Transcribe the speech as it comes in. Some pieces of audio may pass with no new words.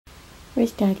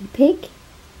Where's Daddy Pig?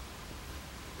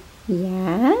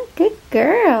 Yeah, good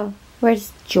girl.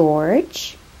 Where's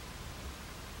George?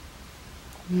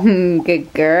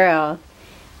 Good girl.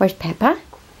 Where's Peppa?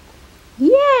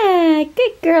 Yeah,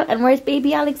 good girl. And where's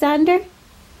baby Alexander?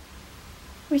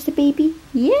 Where's the baby?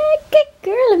 Yeah, good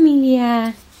girl,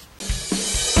 Emilia.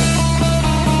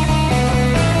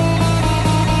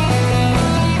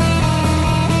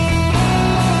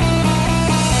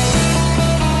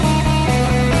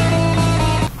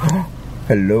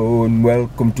 Hello and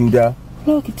welcome to the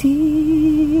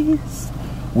Vlogatees.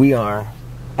 We are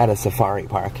at a safari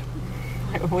park.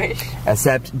 I wish.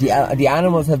 Except the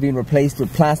animals have been replaced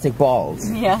with plastic balls.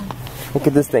 Yeah. Look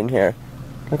at this thing here.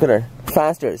 Look at her.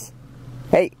 Fasters.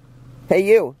 Hey. Hey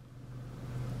you.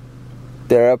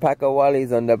 There are a pack of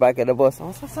wallies on the back of the bus.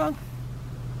 What's that song?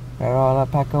 There are all a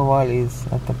pack of wallies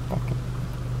at the back of...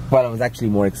 Well, it was actually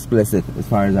more explicit as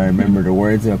far as I remember the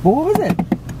words of it. But what was it?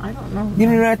 I don't know. You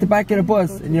know, you're at the back of the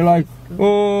bus and you're like,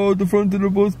 oh, the front of the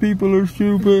bus people are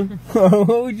stupid. What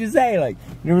would you say? Like,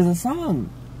 there was a song.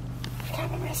 I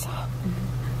can't remember a song.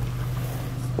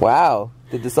 Wow.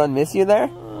 Did the sun miss you there?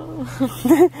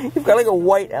 You've got like a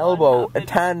white elbow, a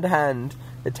tanned hand,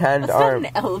 a tanned arm.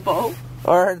 That's not an elbow.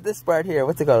 Or this part here,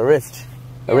 what's it called? A wrist.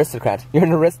 Yeah. Aristocrat. You're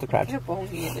an aristocrat. Look how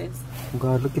bony it is. Oh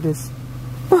God, look at this.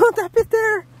 Oh, that bit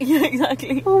there. Yeah,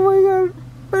 exactly. Oh my God.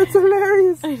 That's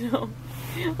hilarious. I know.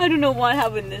 I don't know what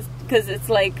happened this because it's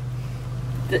like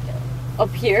up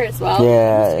here as well. Yeah.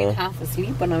 I must have been half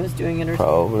asleep when I was doing it or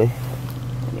probably.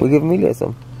 We'll give Emilia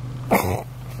some.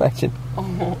 Imagine.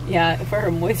 Oh, yeah, for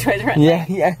her moisturizer. Yeah,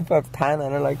 yeah, for a tan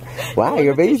on her, like, wow,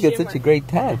 your baby's got such a great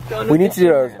tan. We need to do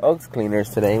those Uggs cleaners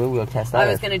today. Maybe we'll test that. I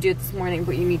was going to do it this morning,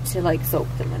 but you need to, like, soak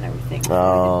them and everything.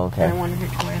 Oh, okay. I wanted her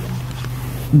to wear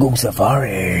them. Go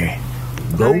safari.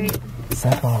 Go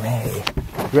safari.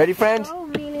 Ready, friend? Oh,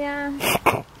 Emilia.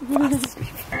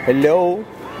 Hello.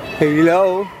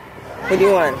 Hello. What do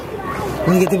you want?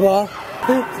 Want to get the ball?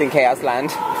 It's in Chaos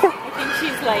Land.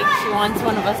 She's like, she wants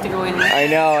one of us to go in there. I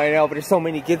know, but there's so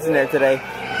many kids in there today.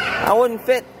 I wouldn't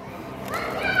fit.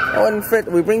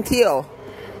 We bring Tio.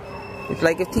 It's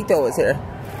like if Tito was here.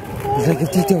 It's like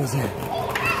if Tito was here.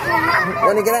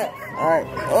 Want to get out? Alright.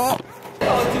 Oh.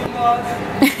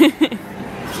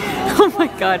 Oh my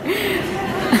God.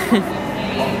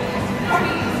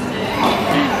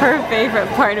 Her favorite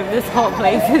part of this whole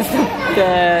place is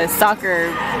the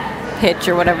soccer pitch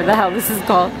or whatever the hell this is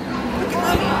called.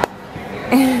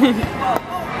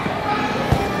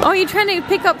 Oh, you're trying to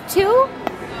pick up two?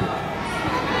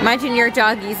 Imagine your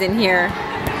doggies in here.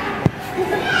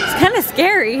 It's kind of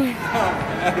scary.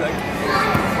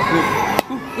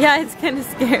 Yeah, it's kind of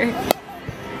scary.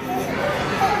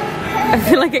 I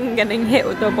feel like I'm getting hit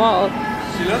with the ball.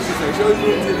 She loves this though. She always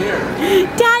moves in here.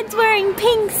 Dad's wearing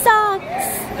pink socks.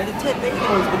 And the Ted Baker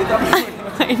ones, but the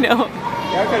I know.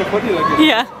 Yeah, kind of funny looking.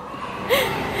 Yeah.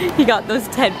 He got those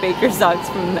Ted Baker socks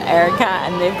from Erica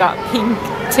and they've got pink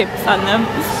tips on them.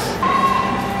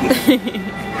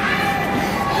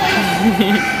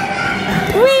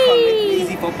 Whee!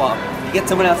 Easy football. You get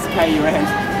someone else to carry you around.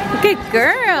 Good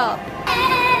girl.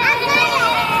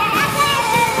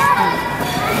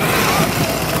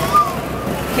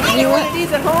 You want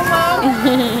these at home, Mom?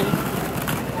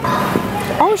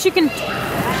 Oh, she can.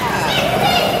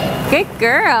 Good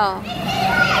girl.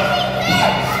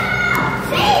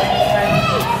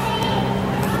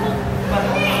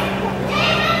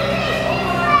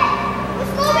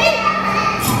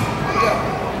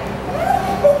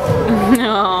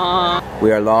 Aww.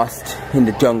 We are lost in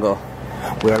the jungle.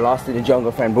 We are lost in the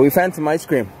jungle, friend. But we found some ice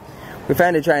cream. We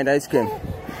found a giant ice cream.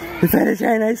 We found a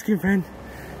giant ice cream, friend. Do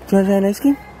you want a giant ice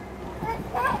cream?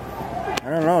 I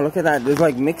don't know. Look at that. There's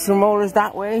like mixer motors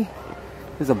that way.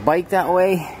 There's a bike that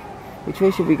way. Which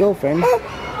way should we go, friend?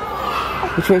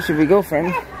 Which way should we go,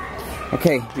 friend?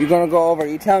 Okay, you're gonna go over.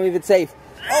 You tell me if it's safe.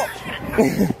 Oh.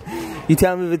 You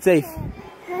tell me if it's safe.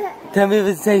 Tell me if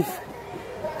it's safe.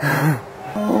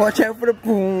 Oh, watch out for the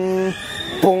boom,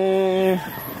 boom.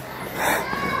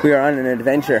 We are on an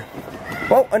adventure.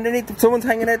 Oh, underneath, someone's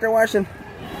hanging out there washing.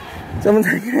 Someone's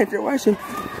hanging out there washing.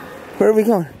 Where are we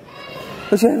going?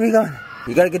 Which way are we going?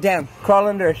 You gotta get down. Crawl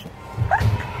under it. She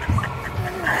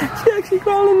actually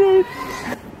crawled under it.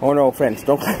 Oh no, friends,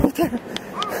 don't climb up there.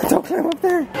 Don't climb up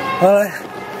there.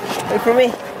 Wait for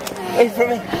me. Wait for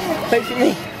me. Wait for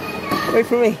me. Wait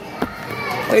for me.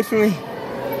 Wait for me.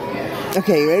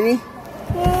 Okay, you ready?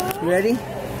 You ready?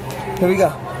 Here we go.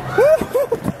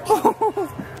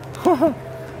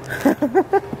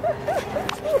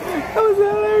 That was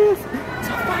hilarious.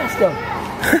 So fast though.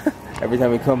 Every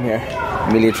time we come here,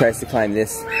 Emilia tries to climb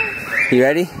this. You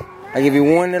ready? I'll give you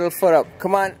one little foot up.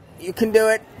 Come on. You can do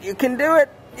it. You can do it.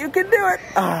 You can do it.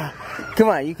 Ah, come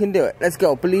on, you can do it. Let's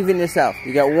go. Believe in yourself.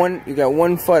 You got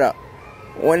one foot up.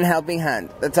 One helping hand.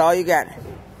 That's all you got.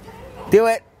 Do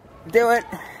it. Do it.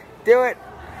 Do it.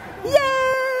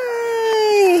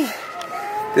 Yay!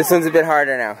 This one's a bit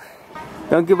harder now.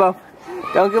 Don't give up.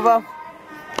 Don't give up.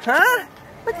 Huh?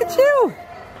 Look at you.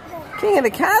 King of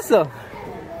the castle.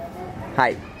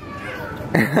 Hi.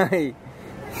 Hi.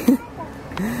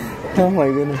 Oh my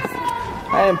goodness.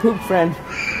 I am pooped, friend.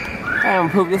 I am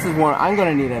pooped. This is warm. I'm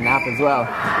gonna need a nap as well.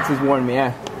 This has worn me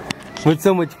out. But it's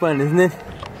so much fun, isn't it?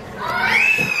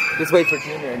 Just wait for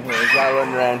Junior in here as well,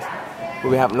 running around.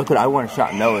 But we haven't. Look at. I want a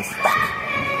shot nose.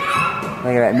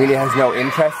 Look at that. Emilia has no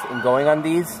interest in going on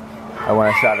these. I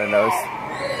want a shot of nose.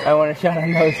 I want a shot of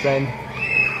nose, friend.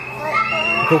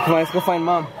 Okay, come on, let's go find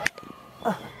Mom.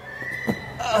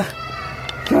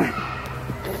 Come on.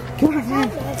 Come on, friend.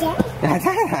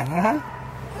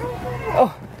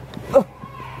 Oh. Oh.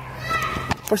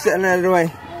 Push that out of the way.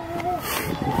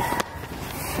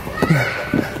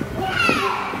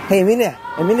 Hey, Emilia.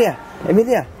 Emilia.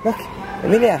 Emilia. Look.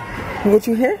 Emilia. Can we get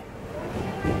you here?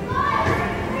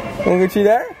 Can we get you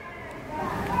there?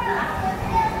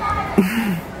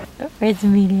 Where's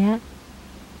Emilia?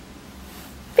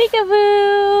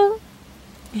 Peekaboo!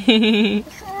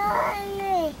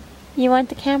 You want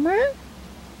the camera?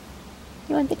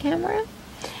 You want the camera?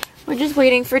 We're just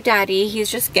waiting for Daddy. He's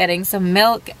just getting some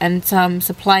milk and some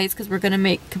supplies because we're going to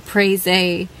make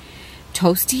caprese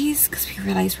toasties because we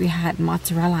realized we had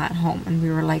mozzarella at home and we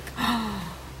were like, oh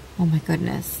my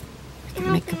goodness. We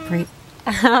can make caprese.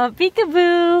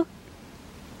 Peekaboo!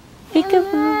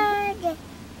 Peekaboo!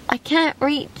 I can't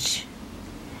reach.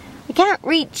 I can't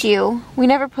reach you. We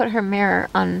never put her mirror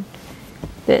on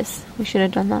this. We should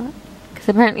have done that. Because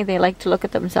apparently they like to look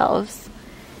at themselves.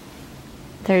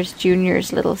 There's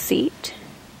Junior's little seat.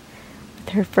 With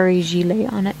her furry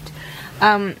gilet on it.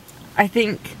 I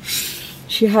think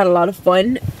she had a lot of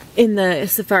fun in the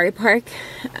safari park.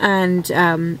 And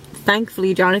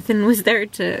thankfully Jonathan was there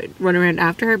to run around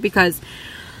after her because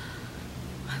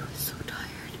I was so tired.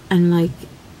 And like,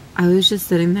 I was just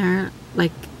sitting there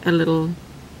like a little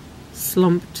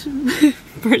slumped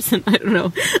person. I don't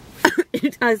know.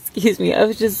 Excuse me. I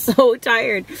was just so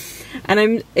tired. And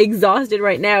I'm exhausted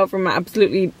right now from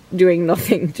absolutely doing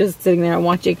nothing. Just sitting there and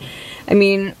watching. I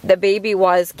mean, the baby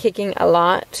was kicking a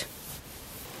lot.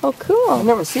 Oh, cool. I've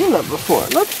never seen that before.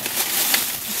 Look.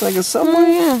 It's like a Subway. Oh,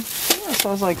 yeah. Yeah,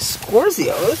 sounds like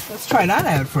Scorzios. Let's try that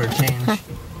out for a change.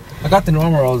 I got the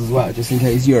normal rolls as well, just in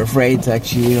case you're afraid to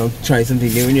actually, you know, try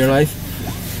something new in your life.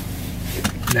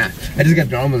 Nah, I just got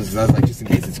the normal ones because I was like, just in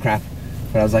case it's crap.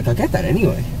 But I was like, I'll get that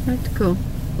anyway. That's cool.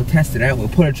 We'll test it out. We'll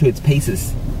put it through its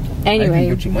paces. Anyway, I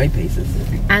think you my paces.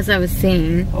 as I was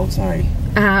saying. Oh, sorry.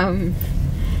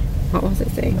 What was I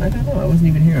saying? I don't know. I wasn't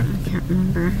even here. I can't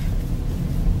remember.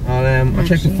 I'll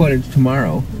check the footage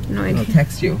tomorrow. No idea. I'll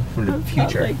text you for the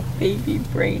future. Like baby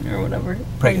brain or whatever.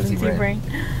 Pregnancy brain.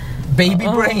 Baby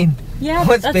brain. Yeah,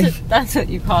 that's what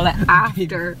you call it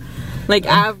after. Like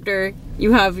after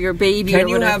you have your baby or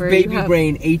whatever. Can you have baby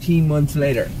brain 18 months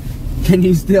later? Can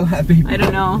you still have baby brain? I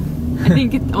don't know. I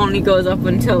think it only goes up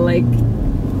until like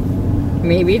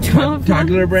maybe 12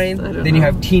 toddler brain. Then you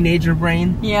have teenager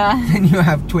brain. Yeah. Then you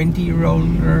have 20-year-old.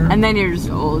 And then you're just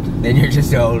old. Then you're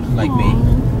just old like me.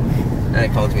 And I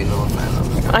called me a little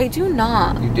man. I do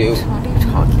not. You do. What are you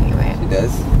talking about? She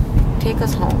does. Take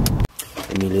us home.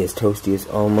 Emilia's toasty is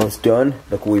almost done.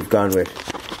 Look what we've gone with.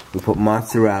 We put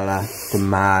mozzarella,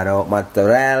 tomato,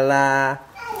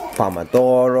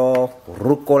 pomodoro,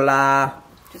 rucola.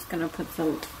 Just gonna put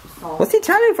some salt. What's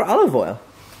Italian for olive oil?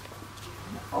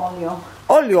 Olio.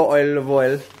 Olio, olive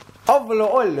oil.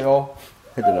 Olio.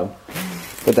 I don't know.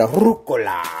 With the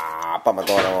rucola,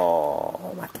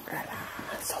 pomodoro, mozzarella.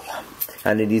 So yum.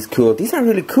 And it is cool. These are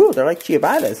really cool. They're like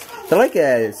ciabattas. They're like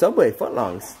Subway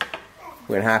footlongs.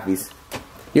 We're in Happy's.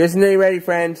 Yours is nearly ready,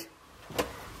 friend.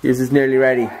 Yours is nearly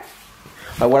ready.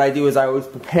 What I do is I always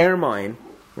prepare mine,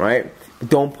 right? But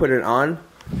don't put it on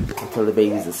until the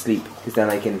baby's asleep, because then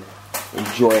I can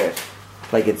enjoy it.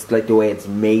 Like it's like the way it's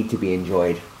made to be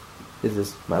enjoyed. This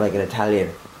is like an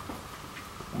Italian.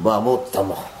 What I'm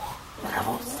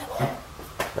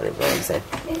saying.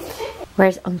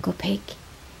 Where's Uncle Pig?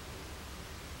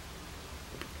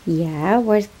 Yeah,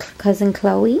 where's Cousin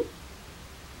Chloe?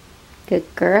 Good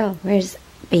girl. Where's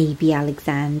baby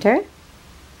Alexander?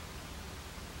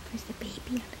 Where's the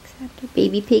baby Alexander?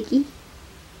 Baby Piggy?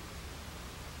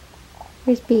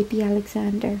 Where's baby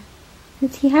Alexander?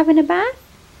 Is he having a bath?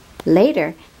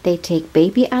 Later, they take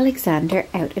baby Alexander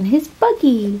out in his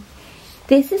buggy.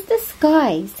 This is the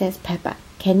sky, says Peppa.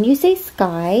 Can you say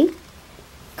sky?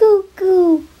 Goo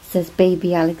says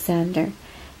baby Alexander.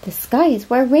 The sky is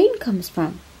where rain comes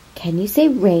from. Can you say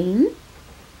rain?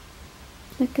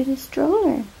 Look at his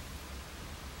stroller.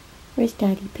 Where's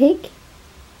Daddy Pig?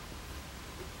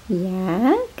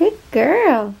 Yeah, good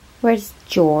girl. Where's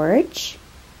George?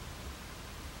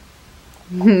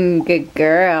 Good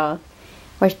girl.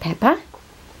 Where's Peppa?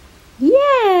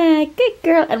 Yeah, good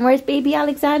girl. And where's baby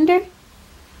Alexander?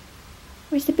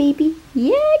 Where's the baby?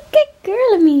 Yeah, good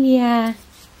girl, Emilia.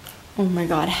 Oh my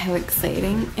god, how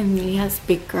exciting. Emilia's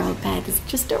big girl bed is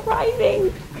just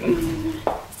arriving.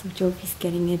 So Jofee's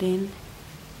getting it in.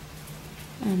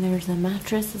 And there's a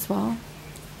mattress as well.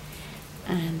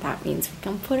 And that means we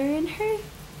can put her in her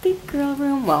big girl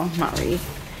room. Well, not really.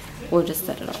 We'll just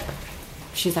set it up.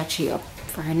 She's actually up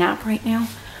for her nap right now.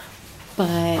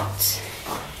 But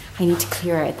I need to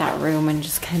clear out that room and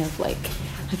just kind of like,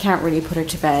 I can't really put her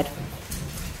to bed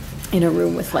in a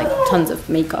room with like tons of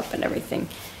makeup and everything,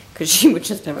 because she would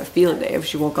just have a field day if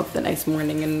she woke up the next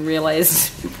morning and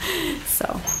realized.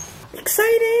 So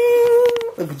exciting!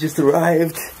 Look, we just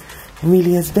arrived.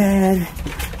 Emilia's bed.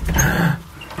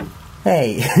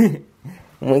 Hey.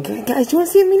 Oh my god, guys, do you want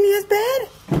to see Emilia's bed?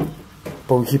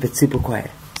 But we keep it super quiet.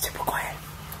 Super quiet.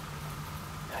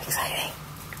 Exciting.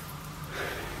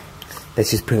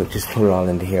 Let's just put it all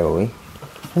into here, will we?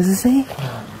 What does it say?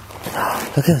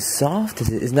 Look how soft is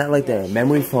it? Isn't that like the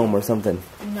memory foam or something?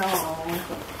 No.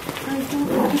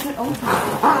 Don't open.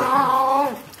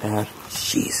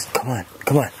 Jeez, come on,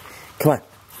 come on, come on.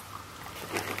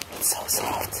 It's so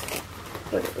soft.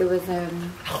 But it was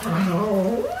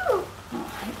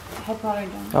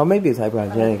hypoallergenic. Oh, maybe it's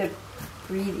hypoallergenic. Like the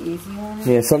breathe easy one.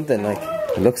 Yeah, something like.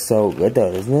 It looks so good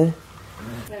though, doesn't it?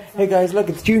 Hey guys, look,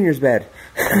 it's Junior's bed.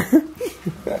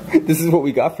 This is what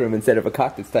we got for him instead of a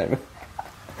cot this time.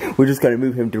 We're just going to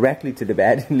move him directly to the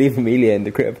bed and leave Emilia in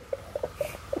the crib.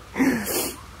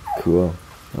 Cool.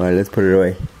 Alright, let's put it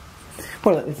away.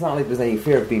 Well, it's not like there's any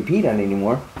fear of being peed on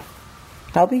anymore.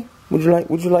 Albie, would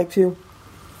you like to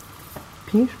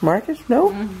pee? Mark it?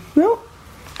 No? No?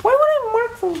 Why would I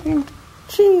mark something?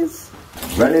 Jeez.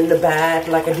 Run in the back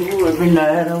like I do every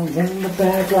night. I'm in the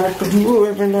back like I do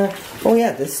every night. Oh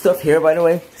yeah, this stuff here, by the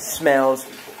way, smells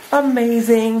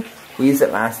amazing. We used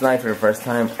it last night for the first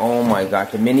time. Oh my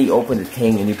god, the minute you open the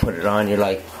thing and you put it on, you're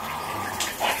like,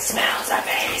 that smells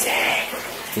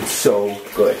amazing. It's so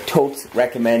good. Totes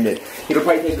recommended. It'll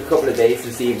probably take a couple of days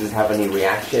to see if there's have any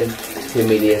reaction to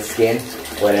Emilia's skin.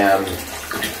 But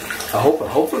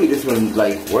hopefully this one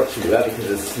like works really well, because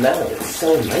the smell is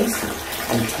so nice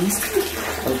and tasty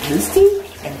and tasty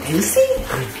and tasty.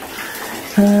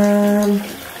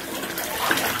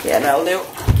 Yeah, that'll do.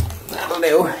 That'll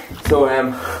do. So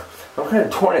I'm kind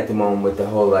of torn at the moment with the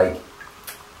whole like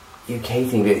UK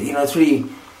thing. You know, it's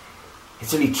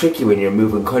really tricky when you're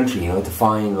moving country, you know, to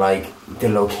find like the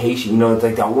location. You know, it's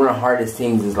like one of the hardest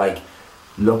things is like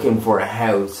looking for a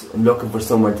house and looking for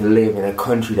somewhere to live in a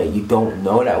country that you don't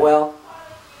know that well.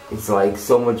 It's like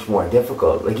so much more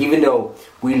difficult. Like, even though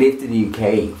we lived in the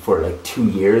UK for like 2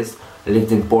 years, I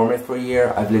lived in Bournemouth for a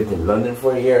year, I've lived in London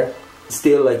for a year,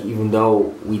 still, like, even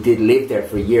though we did live there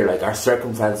for a year, like, our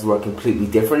circumstances were completely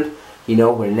different. You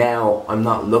know, where now I'm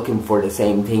not looking for the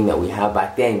same thing that we had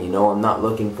back then, you know. I'm not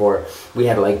looking for, we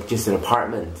had like just an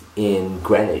apartment in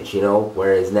Greenwich, you know,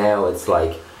 whereas now it's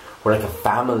like, we're like a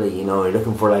family, you know. You're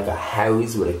looking for like a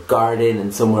house with a garden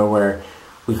and somewhere where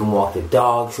we can walk the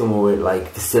dog, somewhere with like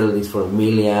facilities for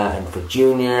Emilia and for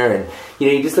Junior, and you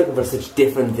know, you're just looking for such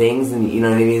different things, and you know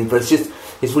what I mean. But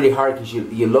it's really hard, because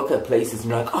you look at places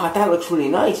and you're like, oh, that looks really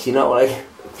nice, you know. Like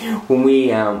when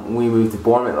we moved to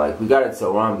Bournemouth, like, we got it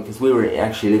so wrong, because we were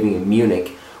actually living in Munich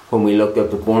when we looked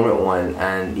up the Bournemouth one,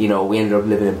 and you know, we ended up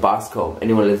living in Boscombe.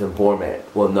 Anyone who lives in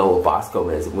Bournemouth will know what Boscombe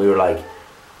is, and we were like,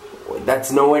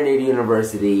 that's nowhere near the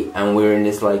university, and we were in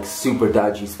this like super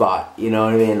dodgy spot, you know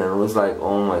what I mean? And it was like,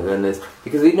 oh my goodness,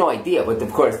 because we had no idea. But of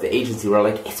course the agency were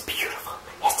like, it's beautiful,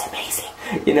 it's amazing,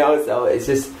 you know. So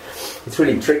it's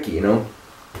really tricky, you know.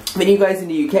 I mean, you guys in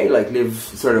the UK like live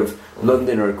sort of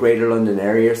London or Greater London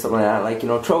area or something like that, like, you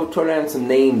know, throw down some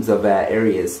names of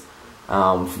areas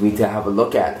for me to have a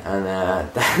look at, and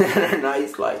that are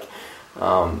nice, like,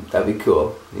 that'd be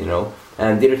cool, you know.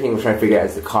 And the other thing we're trying to figure out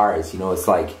is the cars, you know. It's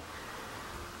like,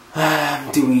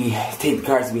 do we take the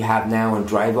cars that we have now and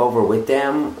drive over with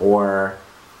them, or,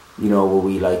 you know, will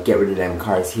we like get rid of them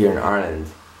cars here in Ireland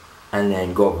and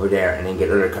then go over there and then get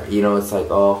other cars? You know, it's like,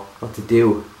 oh, what to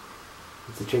do?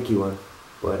 It's a tricky one,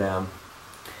 but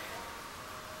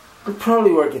it'll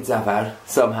probably work itself out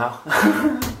somehow.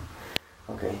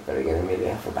 Okay, better get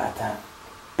Emilia for bath time.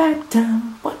 Bath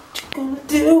time. What you gonna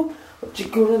do? What you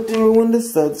gonna do when the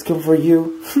suns come for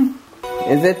you?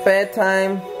 Is it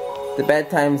bedtime? the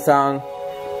bedtime song.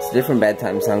 It's a different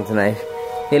bedtime song tonight.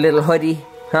 Hey, little hoodie,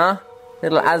 huh?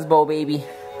 Little Asbo baby.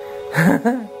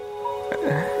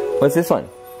 What's this one?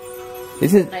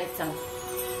 This is Night song.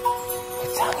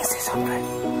 what song is this one, friend?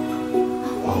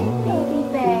 Baby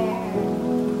bear.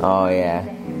 Oh yeah,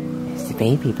 it's the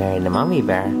baby bear and the mommy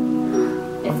bear.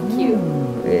 It's cute.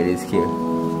 It is cute.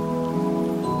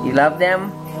 You love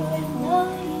them?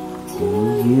 To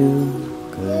you,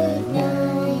 good night.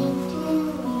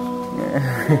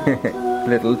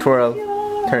 Little twirl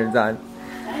turns on.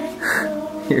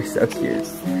 You're so cute.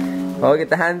 Oh, get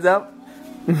the hands up.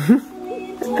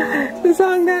 The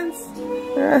song dance.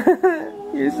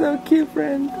 You're so cute,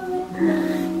 friend.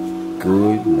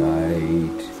 Good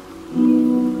night.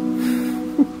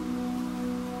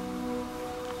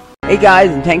 Hey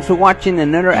guys, and thanks for watching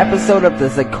another episode of the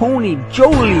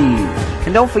SACCONEJOLYs.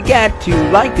 And don't forget to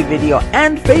like the video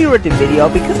and favorite the video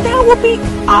because that would be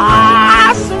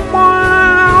awesome.